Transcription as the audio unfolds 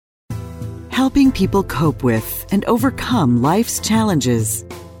helping people cope with and overcome life's challenges.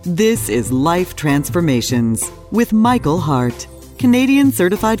 This is Life Transformations with Michael Hart, Canadian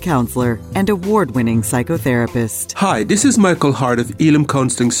Certified Counselor and award-winning psychotherapist. Hi, this is Michael Hart of Elim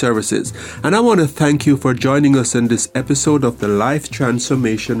Counseling Services, and I want to thank you for joining us in this episode of the Life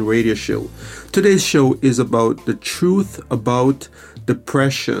Transformation Radio Show. Today's show is about the truth about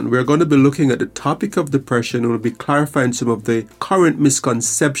depression. We're going to be looking at the topic of depression and we'll be clarifying some of the current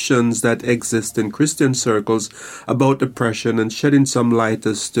misconceptions that exist in Christian circles about depression and shedding some light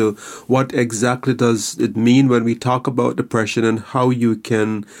as to what exactly does it mean when we talk about depression and how you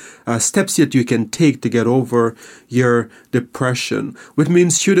can steps that you can take to get over your depression. With me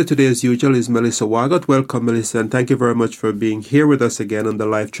in studio today, as usual, is Melissa Wagot. Welcome, Melissa, and thank you very much for being here with us again on the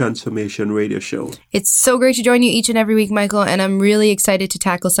Life Transformation Radio Show. It's so great to join you each and every week, Michael, and I'm really excited to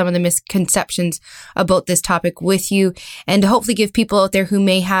tackle some of the misconceptions about this topic with you and to hopefully give people out there who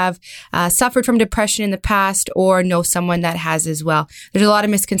may have suffered from depression in the past or know someone that has as well. There's a lot of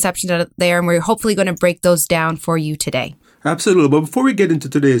misconceptions out there, and we're hopefully going to break those down for you today. Absolutely. But before we get into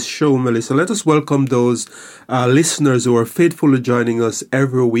today's show, Melissa, let us welcome those listeners who are faithfully joining us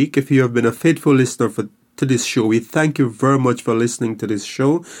every week. If you have been a faithful listener to this show, we thank you very much for listening to this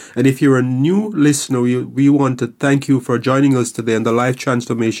show. And if you're a new listener, we want to thank you for joining us today on the Life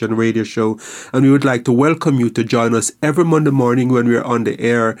Transformation Radio Show. And we would like to welcome you to join us every Monday morning when we're on the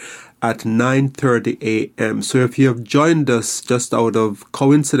air at 9:30 a.m. So if you have joined us just out of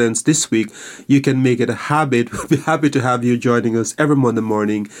coincidence this week, you can make it a habit. We'll be happy to have you joining us every Monday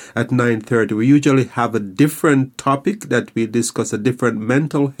morning at 9:30. We usually have a different topic that we discuss, a different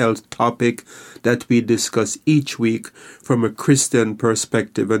mental health topic that we discuss each week from a Christian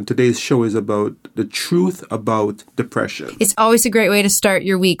perspective. And today's show is about the truth about depression. It's always a great way to start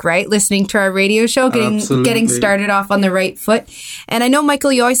your week, right? Listening to our radio show, getting started off on the right foot. And I know,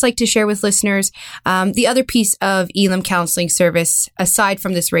 Michael, you always like to share with listeners the other piece of Elim Counseling Service, aside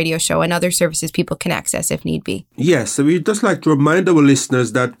from this radio show, and other services people can access if need be. Yes, so we'd just like to remind our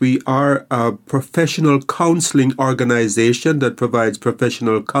listeners that we are a professional counseling organization that provides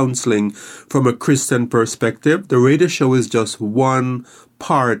professional counseling from a Christian perspective. The radio show is just one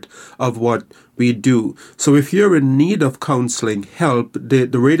part of what we do. So if you're in need of counseling help, the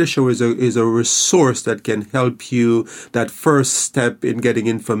radio show is a resource that can help you, that first step in getting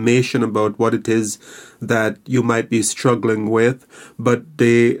information about what it is that you might be struggling with. But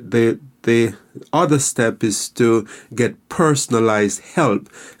the other step is to get personalized help.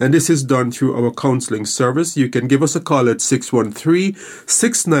 And this is done through our counseling service. You can give us a call at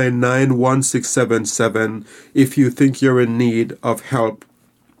 613-699-1677 if you think you're in need of help.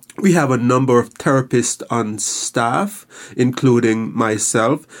 We have a number of therapists on staff, including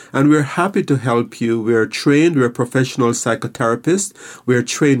myself, and we're happy to help you. We're trained, we're professional psychotherapists. We're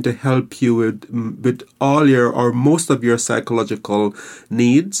trained to help you with all your or most of your psychological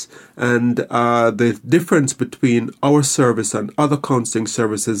needs. And the difference between our service and other counseling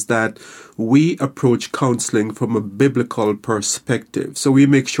services is that we approach counseling from a biblical perspective. So we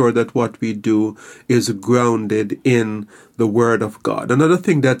make sure that what we do is grounded in the Word of God. Another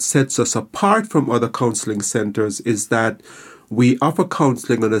thing that sets us apart from other counseling centers is that we offer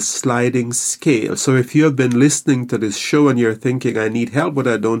counseling on a sliding scale. So if you have been listening to this show and you're thinking, I need help, but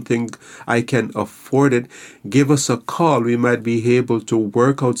I don't think I can afford it, give us a call. We might be able to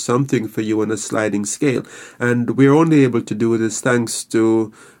work out something for you on a sliding scale. And we're only able to do this thanks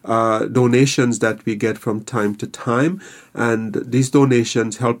to donations that we get from time to time. And these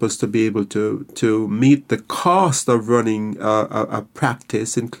donations help us to be able to meet the cost of running a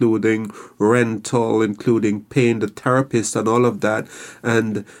practice, including rental, including paying the therapist and all of that,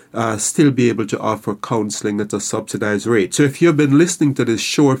 and still be able to offer counseling at a subsidized rate. So if you've been listening to this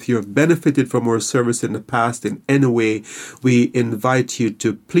show, if you have benefited from our service in the past in any way, we invite you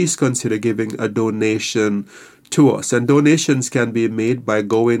to please consider giving a donation to us. And donations can be made by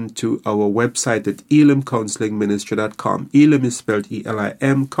going to our website at elimcounselingministry.com. Elim is spelled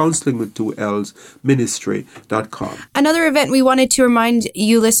E-L-I-M, counseling with 2 L's, ministry.com. Another event we wanted to remind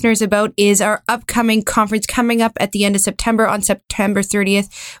you listeners about is our upcoming conference coming up at the end of September, on September 30th.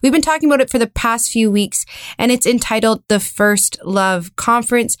 We've been talking about it for the past few weeks, and it's entitled the First Love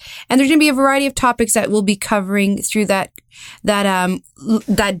Conference. And there's going to be a variety of topics that we'll be covering through that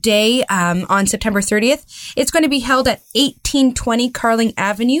day on September 30th. It's going to be held at 1820 Carling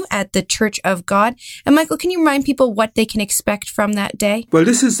Avenue at the Church of God. And Michael, can you remind people what they can expect from that day? Well,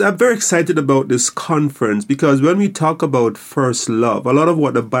 I'm very excited about this conference because when we talk about first love, a lot of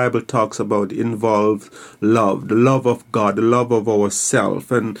what the Bible talks about involves love, the love of God, the love of ourselves.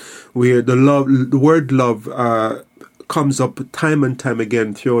 And the word love comes up time and time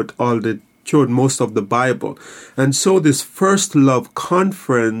again throughout all the throughout most of the Bible. And so this First Love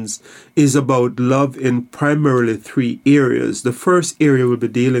Conference is about love in primarily three areas. The first area will be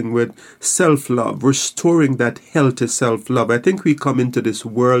dealing with self-love, restoring that healthy self-love. I think we come into this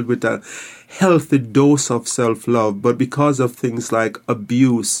world with a healthy dose of self-love, but because of things like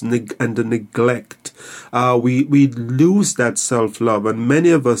abuse and the neglect, we lose that self-love. And many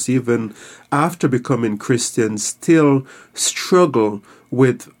of us, even after becoming Christians, still struggle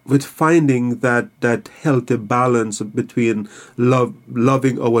with finding that healthy balance between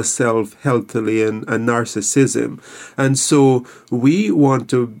loving ourselves healthily and narcissism. And so we want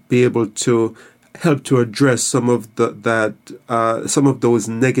to be able to help to address some of those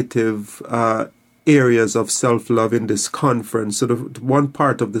negative areas of self-love in this conference. So the one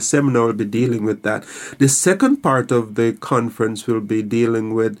part of the seminar will be dealing with that. The second part of the conference will be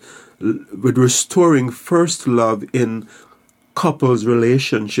dealing with restoring first love in couples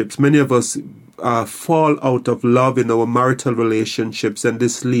relationships. Many of us fall out of love in our marital relationships, and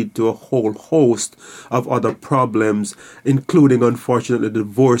this leads to a whole host of other problems, including, unfortunately,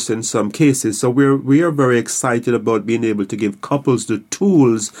 divorce in some cases. So we are very excited about being able to give couples the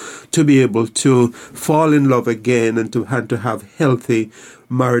tools to be able to fall in love again and to have healthy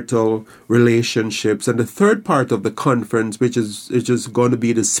marital relationships. And the third part of the conference, which is just going to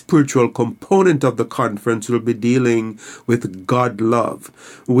be the spiritual component of the conference, will be dealing with God love.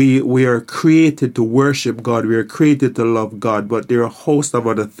 We are created to worship God. We are created to love God, but there are a host of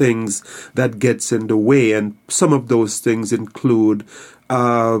other things that gets in the way. And some of those things include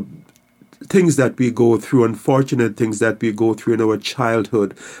things that we go through, unfortunate things that we go through in our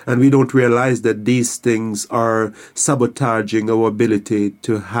childhood, and we don't realize that these things are sabotaging our ability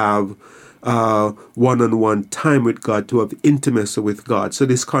to have one-on-one time with God, to have intimacy with God. So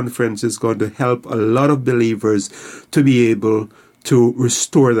this conference is going to help a lot of believers to be able to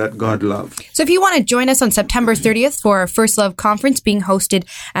restore that God love. So if you want to join us on September 30th for our First Love Conference being hosted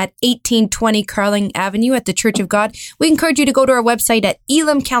at 1820 Carling Avenue at the Church of God, we encourage you to go to our website at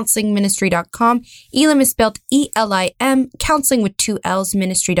elimcounselingministry.com. Elim is spelled E-L-I-M, counseling with 2 L's,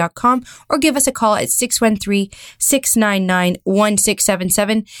 ministry.com, or give us a call at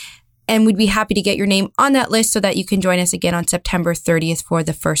 613-699-1677. And we'd be happy to get your name on that list so that you can join us again on September 30th for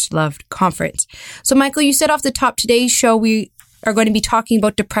the First Love Conference. So Michael, you said off the top, today's show, we are going to be talking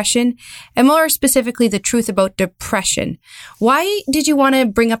about depression, and more specifically, the truth about depression. Why did you want to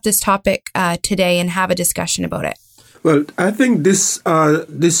bring up this topic today and have a discussion about it? Well, I think this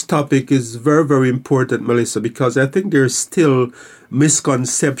topic is very, very important, Melissa, because I think there's still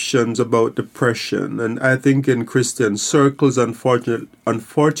misconceptions about depression. And I think in Christian circles,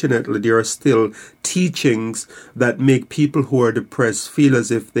 unfortunately, there are still teachings that make people who are depressed feel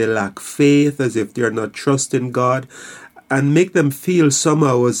as if they lack faith, as if they are not trusting God, and make them feel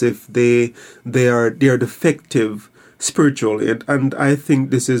somehow as if they are defective spiritually. And I think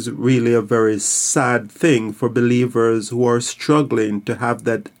this is really a very sad thing for believers who are struggling to have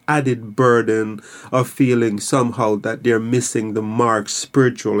that added burden of feeling somehow that they're missing the mark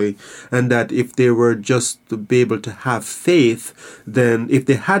spiritually, and that if they were just to be able to have faith, then if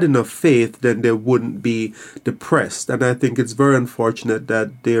they had enough faith, then they wouldn't be depressed. And I think it's very unfortunate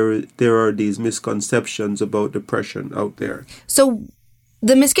that there are these misconceptions about depression out there. So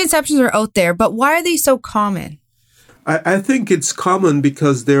the misconceptions are out there, but why are they so common? I think it's common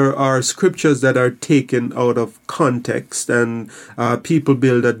because there are scriptures that are taken out of context, and people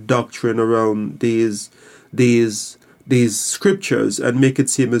build a doctrine around these scriptures and make it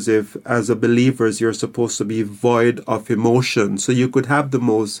seem as if, as a believer, you're supposed to be void of emotion. So you could have the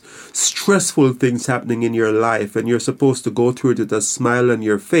most stressful things happening in your life, and you're supposed to go through it with a smile on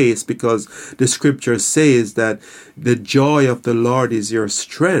your face, because the scripture says that the joy of the Lord is your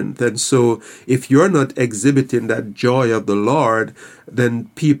strength. And so if you're not exhibiting that joy of the Lord, then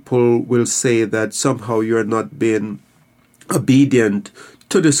people will say that somehow you're not being obedient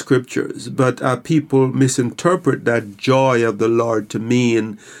to the scriptures. But people misinterpret that joy of the Lord to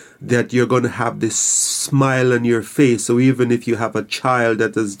mean that you're going to have this smile on your face. So even if you have a child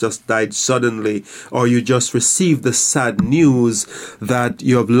that has just died suddenly, or you just received the sad news that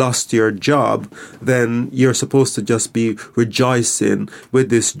you have lost your job, then you're supposed to just be rejoicing with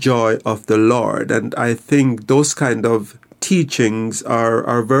this joy of the Lord. And I think those kind of teachings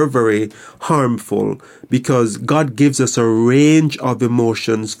are very, very harmful, because God gives us a range of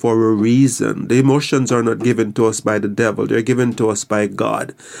emotions for a reason. The emotions are not given to us by the devil. They're given to us by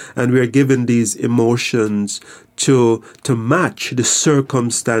God. And we are given these emotions to match the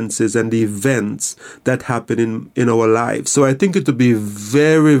circumstances and the events that happen in our lives. So I think it would be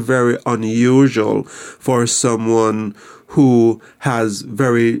very, very unusual for someone who has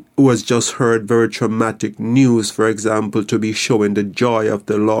just heard very traumatic news, for example, to be showing the joy of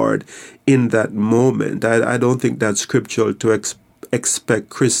the Lord in that moment. I don't think that's scriptural to expect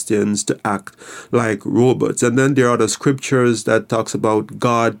Christians to act like robots. And then there are other scriptures that talks about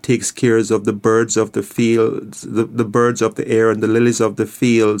God takes care of the birds of the fields, the birds of the air and the lilies of the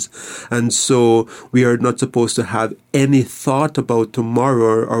fields. And so we are not supposed to have any thought about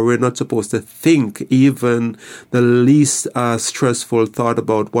tomorrow, or we're not supposed to think even the least stressful thought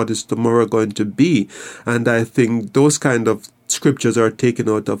about what is tomorrow going to be. And I think those kind of scriptures are taken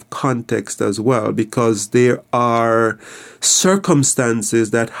out of context as well, because there are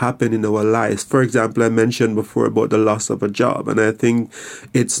circumstances that happen in our lives. For example, I mentioned before about the loss of a job, and I think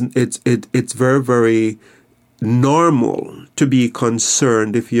it's very, very normal to be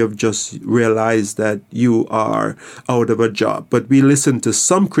concerned if you have just realized that you are out of a job. But we listen to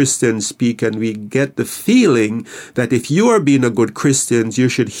some Christians speak and we get the feeling that if you are being a good Christian, you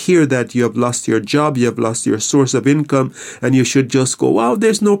should hear that you have lost your job, you have lost your source of income, and you should just go, wow,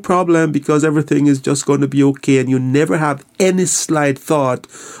 there's no problem because everything is just going to be okay, and you never have any slight thought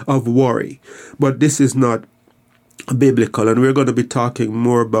of worry. But this is not biblical, and we're going to be talking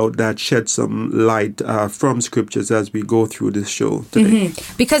more about that, shed some light from scriptures as we go through this show today.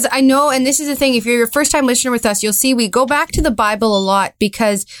 Mm-hmm. Because I know, and this is the thing, if you're a first-time listener with us, you'll see we go back to the Bible a lot,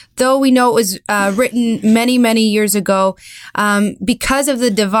 because though we know it was written many, many years ago, because of the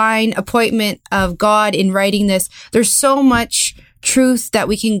divine appointment of God in writing this, there's so much truth that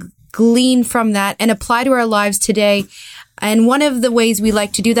we can glean from that and apply to our lives today. And one of the ways we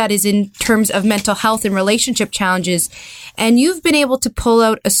like to do that is in terms of mental health and relationship challenges. And you've been able to pull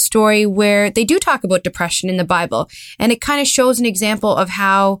out a story where they do talk about depression in the Bible. And it kind of shows an example of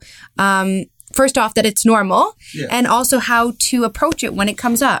how, first off, that it's normal, and also how to approach it when it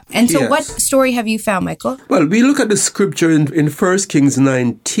comes up. And so what story have you found, Michael? Well, we look at the scripture in 1 Kings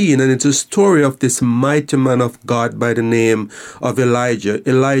 19, and it's a story of this mighty man of God by the name of Elijah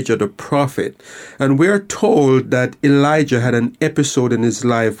the prophet. And we're told that Elijah had an episode in his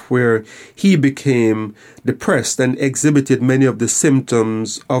life where he became depressed and exhibited many of the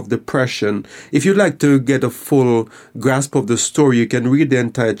symptoms of depression. If you'd like to get a full grasp of the story, you can read the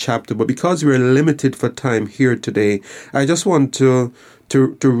entire chapter. But because we're limited for time here today, I just want to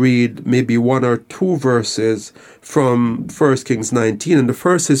read maybe one or two verses from 1 Kings 19. And the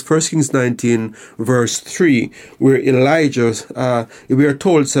first is 1 Kings 19, verse 3, where we are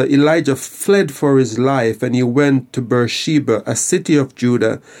told, so Elijah fled for his life, and he went to Beersheba, a city of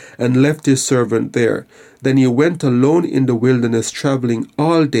Judah, and left his servant there. Then he went alone in the wilderness, traveling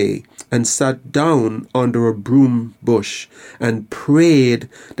all day, and sat down under a broom bush and prayed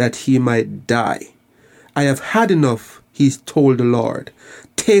that he might die. I have had enough, he told the Lord.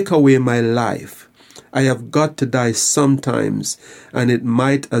 Take away my life. I have got to die sometimes, and it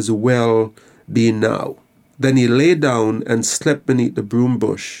might as well be now. Then he lay down and slept beneath the broom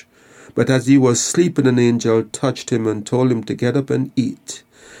bush. But as he was sleeping, an angel touched him and told him to get up and eat.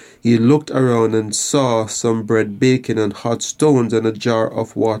 He looked around and saw some bread baking on hot stones and a jar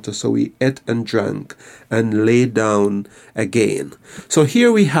of water. So he ate and drank and lay down again. So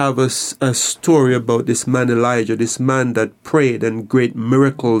here we have a story about this man Elijah, this man that prayed and great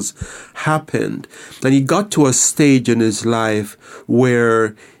miracles happened. And he got to a stage in his life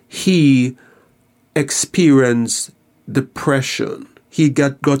where he experienced depression. He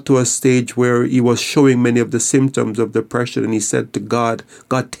got to a stage where he was showing many of the symptoms of depression, and he said to God,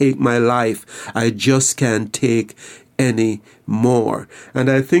 God, take my life. I just can't take any more. And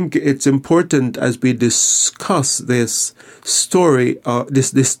I think it's important as we discuss this story,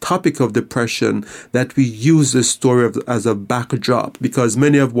 this topic of depression, that we use this story as a backdrop, because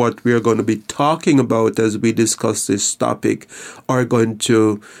many of what we are going to be talking about as we discuss this topic are going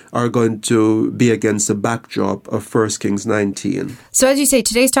to be against the backdrop of 1 Kings 19. So as you say,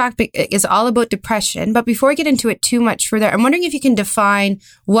 today's topic is all about depression. But before we get into it too much further, I'm wondering if you can define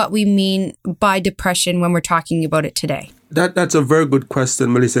what we mean by depression when we're talking about it today. That's a very good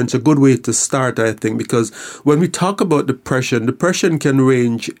question, Melissa. It's a good way to start, I think, because when we talk about depression can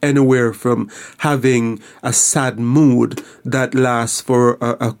range anywhere from having a sad mood that lasts for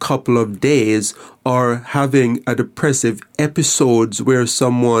a couple of days, or having a depressive episodes where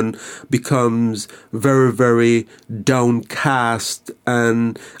someone becomes very, very downcast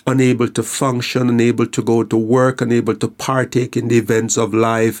and unable to function, unable to go to work, unable to partake in the events of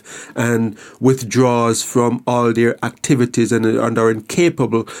life, and withdraws from all their activities and are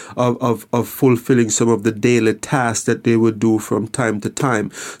incapable of fulfilling some of the daily tasks that they would do from time to time.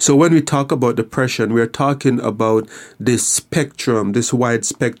 So when we talk about depression, we're talking about this spectrum, this wide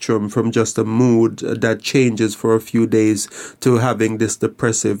spectrum from just a mood mood that changes for a few days to having this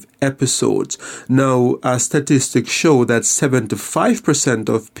depressive episodes. Now, statistics show that 75%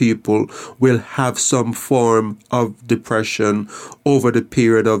 of people will have some form of depression over the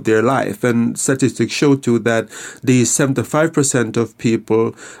period of their life. And statistics show too that the 75% of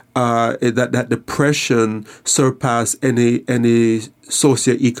people that depression surpass any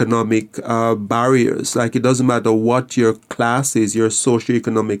socioeconomic barriers. Like, it doesn't matter what your class is, your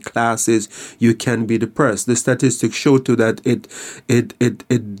socioeconomic class is, you can be depressed. The statistics show too that it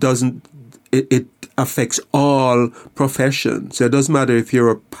affects all professions. So it doesn't matter if you're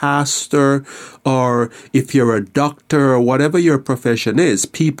a pastor or if you're a doctor or whatever your profession is.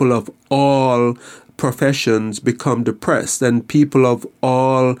 People of all professions become depressed, and people of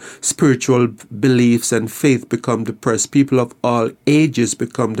all spiritual beliefs and faith become depressed. People of all ages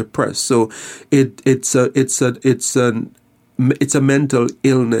become depressed. So it's a mental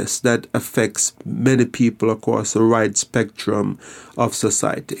illness that affects many people across a wide spectrum of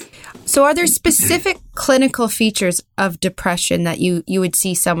society. So are there specific clinical features of depression that you would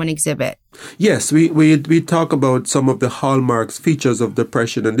see someone exhibit? Yes, we talk about some of the hallmarks, features of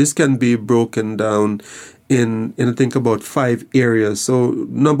depression, and this can be broken down in I think about 5 areas. So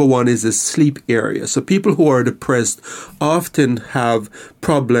number 1 is the sleep area. So people who are depressed often have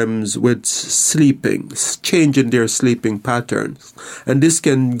problems with sleeping, changing their sleeping patterns. And this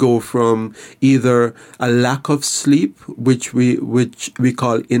can go from either a lack of sleep, which we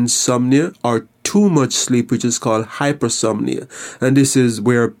call insomnia, or too much sleep, which is called hypersomnia. And this is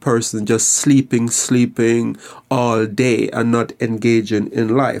where a person just sleeping all day and not engaging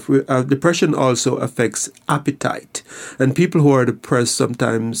in life. Depression also affects appetite. And people who are depressed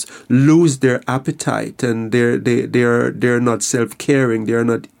sometimes lose their appetite, and they're not self-caring, they're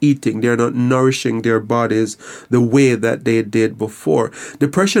not eating, they're not nourishing their bodies the way that they did before.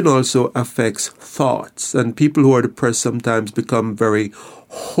 Depression also affects thoughts, and people who are depressed sometimes become very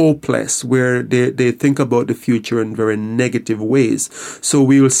hopeless, where they think about the future in very negative ways. So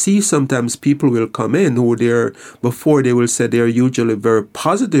we will see sometimes people will come in who before they will say they're usually very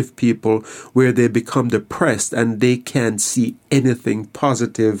positive people, where they become depressed and they can't see anything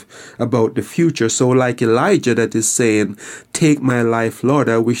positive about the future. So like Elijah that is saying, "Take my life, Lord,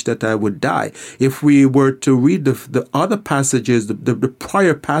 I wish that I would die." If we were to read the other passages, the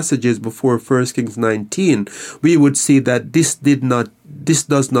prior passages before 1 Kings 19, we would see that this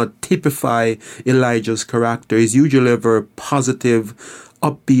does not typify Elijah's character. He's usually a very positive,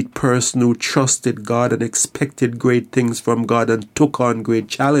 upbeat person who trusted God and expected great things from God and took on great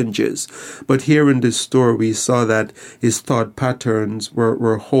challenges. But here in this story, we saw that his thought patterns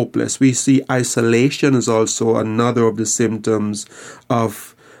were hopeless. We see isolation is also another of the symptoms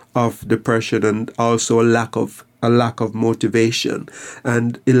of depression, and also a lack of motivation.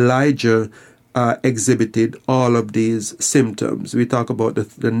 And Elijah exhibited all of these symptoms. We talk about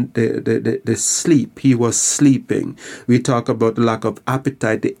the sleep. He was sleeping. We talk about the lack of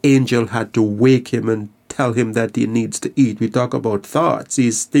appetite. The angel had to wake him and tell him that he needs to eat. We talk about thoughts.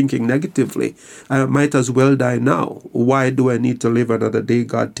 He's thinking negatively. I might as well die now. Why do I need to live another day?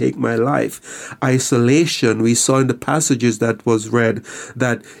 God, take my life. Isolation. We saw in the passages that was read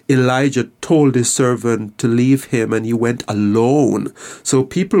that Elijah told his servant to leave him, and he went alone. So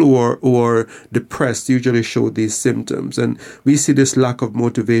people who are depressed usually show these symptoms. And we see this lack of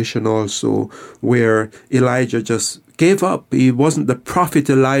motivation also, where Elijah just gave up. He wasn't the prophet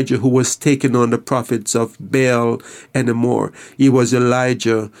Elijah who was taking on the prophets of Baal anymore. He was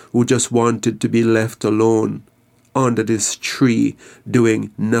Elijah who just wanted to be left alone under this tree doing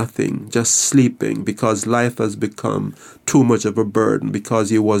nothing, just sleeping, because life has become too much of a burden,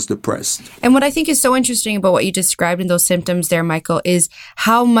 because he was depressed. And what I think is so interesting about what you described in those symptoms there, Michael, is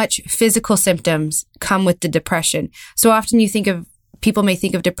how much physical symptoms come with the depression. So often people may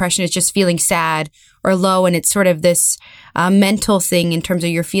think of depression as just feeling sad or low, and it's sort of this mental thing in terms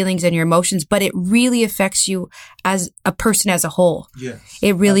of your feelings and your emotions, but it really affects you as a person as a whole. Yes,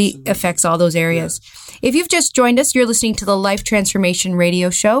 it really absolutely affects all those areas. Yes. If you've just joined us, you're listening to the Life Transformation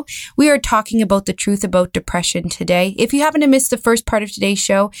Radio Show. We are talking about the truth about depression today. If you happen to miss the first part of today's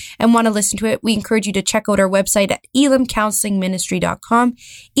show and want to listen to it, we encourage you to check out our website at elimcounselingministry.com.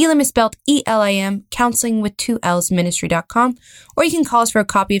 Elim is spelled E-L-I-M, counseling with 2 L's, ministry.com. Or you can call us for a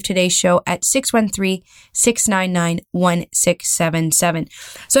copy of today's show at 613-699-1677.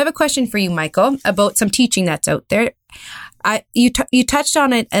 So I have a question for you, Michael, about some teaching that's out there. You touched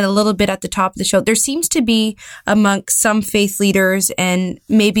on it a little bit at the top of the show. There seems to be amongst some faith leaders, and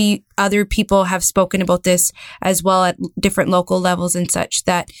maybe other people have spoken about this as well at different local levels and such,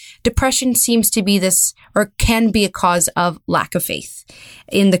 that depression seems to be this, or can be a cause of lack of faith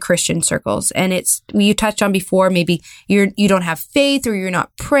in the Christian circles. And you touched on before, maybe you don't have faith, or you're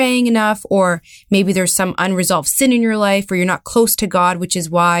not praying enough, or maybe there's some unresolved sin in your life, or you're not close to God, which is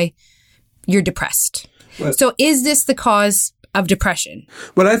why you're depressed. Well, so is this the cause of depression?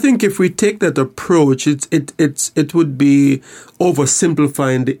 Well, I think if we take that approach, it would be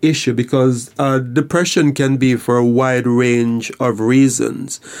oversimplifying the issue, because depression can be for a wide range of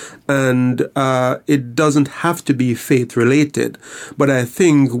reasons, and it doesn't have to be faith related. But I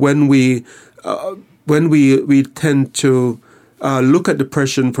think when we tend to look at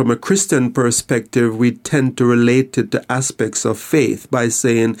depression from a Christian perspective, we tend to relate it to aspects of faith by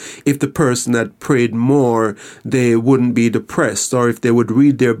saying if the person had prayed more, they wouldn't be depressed, or if they would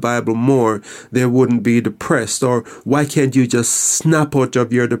read their Bible more, they wouldn't be depressed, or why can't you just snap out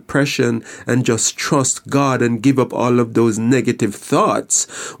of your depression and just trust God and give up all of those negative thoughts?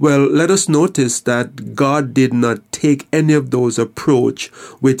 Well, let us notice that God did not take any of those approach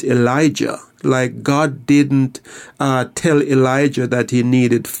with Elijah. Like, God didn't tell Elijah that he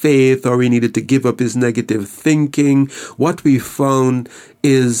needed faith or he needed to give up his negative thinking. What we found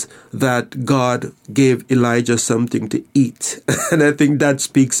is that God gave Elijah something to eat. And I think that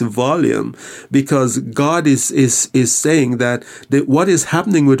speaks volume, because God is saying that what is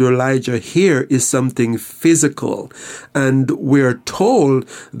happening with Elijah here is something physical. And we're told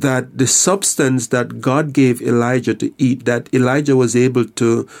that the substance that God gave Elijah to eat, that Elijah was able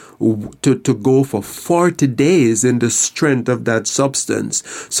to go for 40 days in the strength of that substance.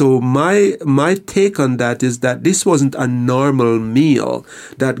 So my take on that is that this wasn't a normal meal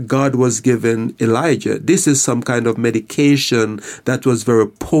that God was giving Elijah. This is some kind of medication that was very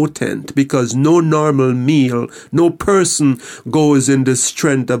potent, because no normal meal, no person goes in the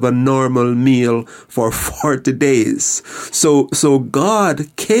strength of a normal meal for 40 days. So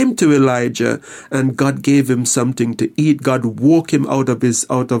God came to Elijah and God gave him something to eat. God woke him out of his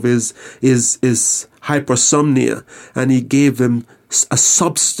hypersomnia, and he gave him a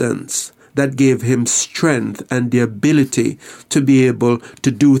substance that gave him strength and the ability to be able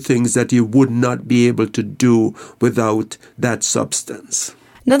to do things that he would not be able to do without that substance.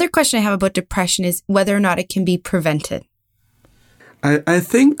 Another question I have about depression is whether or not it can be prevented. I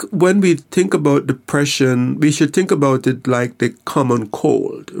think when we think about depression, we should think about it like the common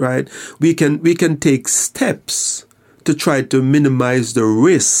cold, right? We can take steps to try to minimize the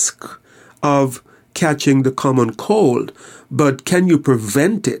risk of catching the common cold, but can you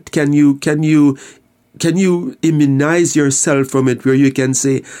prevent it? Can you immunize yourself from it, where you can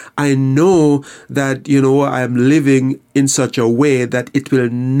say, I know that, I'm living in such a way that it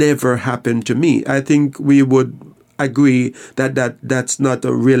will never happen to me? I think we would agree that's not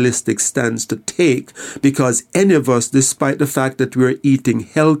a realistic stance to take, because any of us, despite the fact that we're eating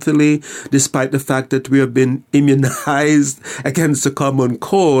healthily, despite the fact that we have been immunized against the common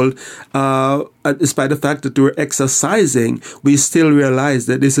cold, despite the fact that we're exercising, we still realize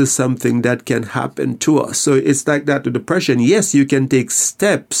that this is something that can happen to us. So it's like that with depression. Yes, you can take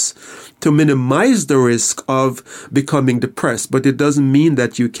steps to minimize the risk of becoming depressed, but it doesn't mean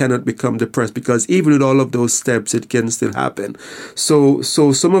that you cannot become depressed, because even with all of those steps, it can still happen. So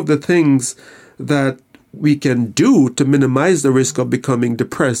some of the things that we can do to minimize the risk of becoming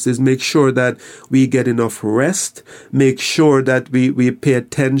depressed is make sure that we get enough rest, make sure that we pay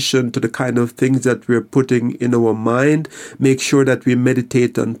attention to the kind of things that we're putting in our mind, make sure that we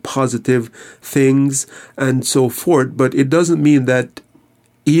meditate on positive things and so forth. But it doesn't mean that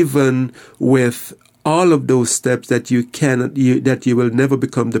even with all of those steps that you will never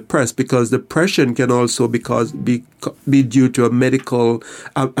become depressed, because depression can also be due to a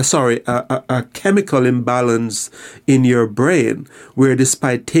chemical imbalance in your brain, where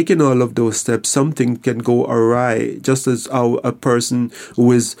despite taking all of those steps, something can go awry. Just as how a person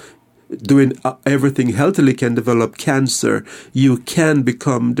who is doing everything healthily can develop cancer, you can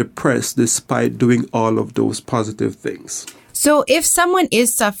become depressed despite doing all of those positive things. So if someone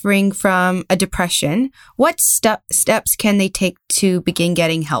is suffering from a depression, what steps can they take to begin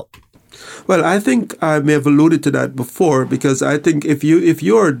getting help? Well, I think I may have alluded to that before, because I think if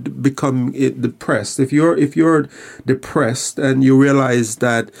you're becoming depressed, if you're depressed and you realize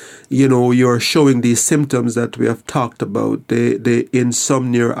that you're showing these symptoms that we have talked about, the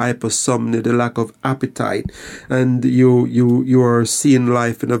insomnia, hypersomnia, the lack of appetite, and you are seeing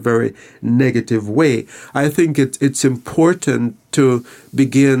life in a very negative way, I think it's important to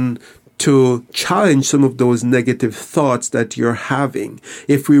begin to challenge some of those negative thoughts that you're having.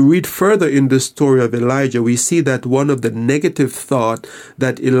 If we read further in the story of Elijah, we see that one of the negative thought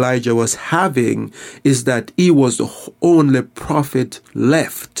that Elijah was having is that he was the only prophet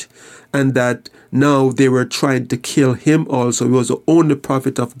left, and that now they were trying to kill him also. He was the only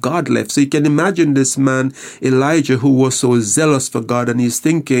prophet of God left. So you can imagine this man, Elijah, who was so zealous for God, and he's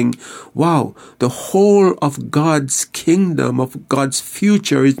thinking, wow, the whole of God's kingdom, of God's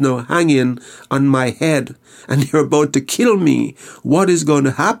future is now hanging on my head, and you're about to kill me. What is going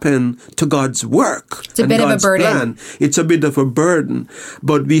to happen to God's work? It's a bit God's of a burden. Plan? It's a bit of a burden.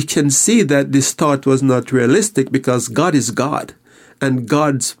 But we can see that this thought was not realistic, because God is God. And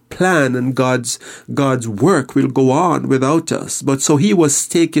God's plan and God's work will go on without us. But so he was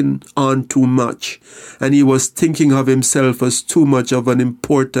taking on too much, and he was thinking of himself as too much of an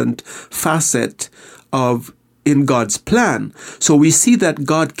important facet in God's plan. So we see that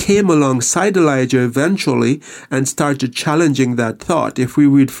God came alongside Elijah eventually and started challenging that thought. If we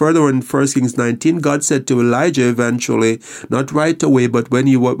read further in 1 Kings 19, God said to Elijah eventually, not right away, but when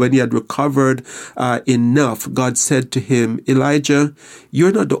he had recovered enough, God said to him, Elijah,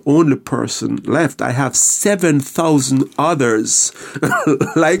 you're not the only person left. I have 7,000 others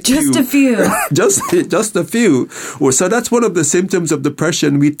like you. Just a few. just a few. So that's one of the symptoms of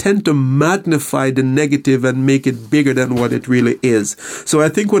depression. We tend to magnify the negative and make it bigger than what it really is. So I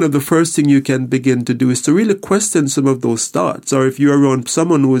think one of the first things you can begin to do is to really question some of those thoughts. Or if you're around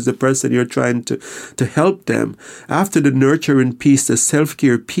someone who is depressed and you're trying to help them, after the nurturing piece, the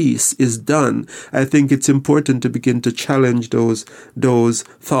self-care piece is done, I think it's important to begin to challenge those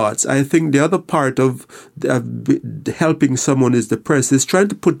thoughts. I think the other part of helping someone is depressed is trying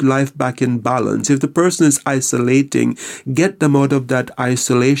to put life back in balance. If the person is isolating, get them out of that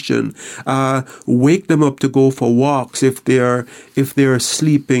isolation. Wake them up to go for walks if they're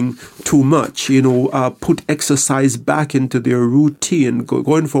sleeping too much. Put exercise back into their routine.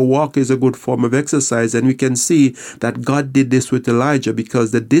 Going for a walk is a good form of exercise, and we can see that God did this with Elijah,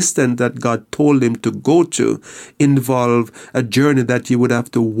 because the distance that God told him to go to involved a journey that he would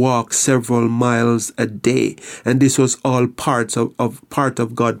have to walk several miles a day, and this was all part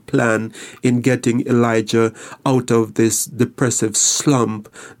of God's plan in getting Elijah out of this depressive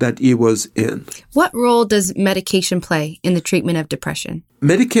slump that he was in. What role does medication play in the treatment of depression?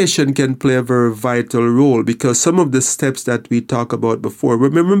 Medication can play a very vital role, because some of the steps that we talked about before,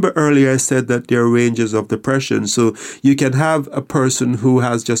 remember earlier I said that there are ranges of depression. So you can have a person who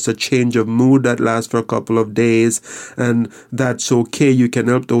has just a change of mood that lasts for a couple of days, and that's okay. You can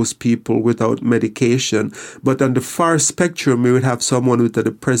help those people without medication. But on the far spectrum, you would have someone with a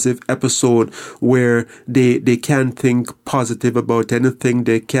depressive episode where they can't think positive about anything.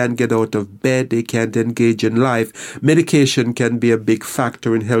 They can't get out of bed. They can't engage in life. Medication can be a big factor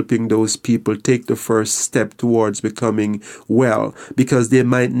in helping those people take the first step towards becoming well, because they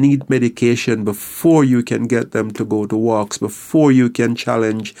might need medication before you can get them to go to walks, before you can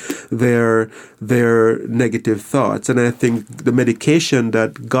challenge their negative thoughts. And I think the medication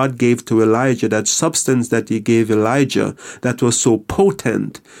that God gave to Elijah, that substance that he gave Elijah that was so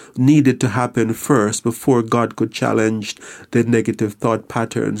potent, needed to happen first before God could challenge the negative thought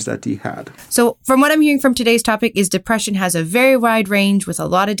patterns that he had. So from what I'm hearing from today's topic is depression has a very wide range with a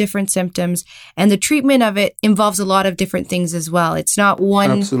lot of different symptoms, and the treatment of it involves a lot of different things as well. It's not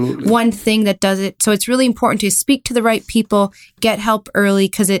one thing that does it. So it's really important to speak to the right people, get help early,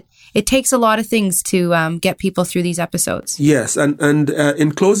 because it takes a lot of things to get people through these episodes. Yes, and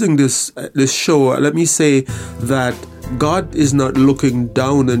in closing this show, let me say that God is not looking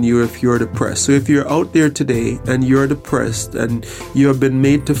down on you if you're depressed. So if you're out there today and you're depressed and you have been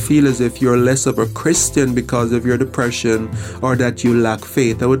made to feel as if you're less of a Christian because of your depression or that you lack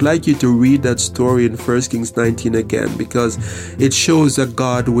faith, I would like you to read that story in 1 Kings 19 again, because it shows a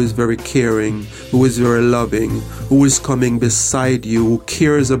God who is very caring, who is very loving, who is coming beside you, who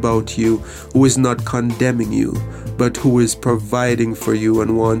cares about you, who is not condemning you, but who is providing for you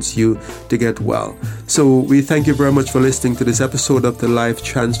and wants you to get well. So we thank you very much for listening to this episode of the Life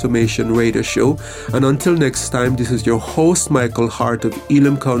Transformation Radio Show. And until next time, this is your host, Michael Hart of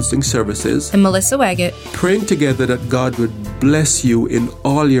Elim Counseling Services. And Melissa Waggett. Praying together that God would bless you in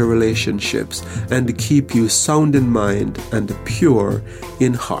all your relationships and keep you sound in mind and pure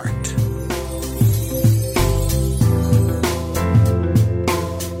in heart.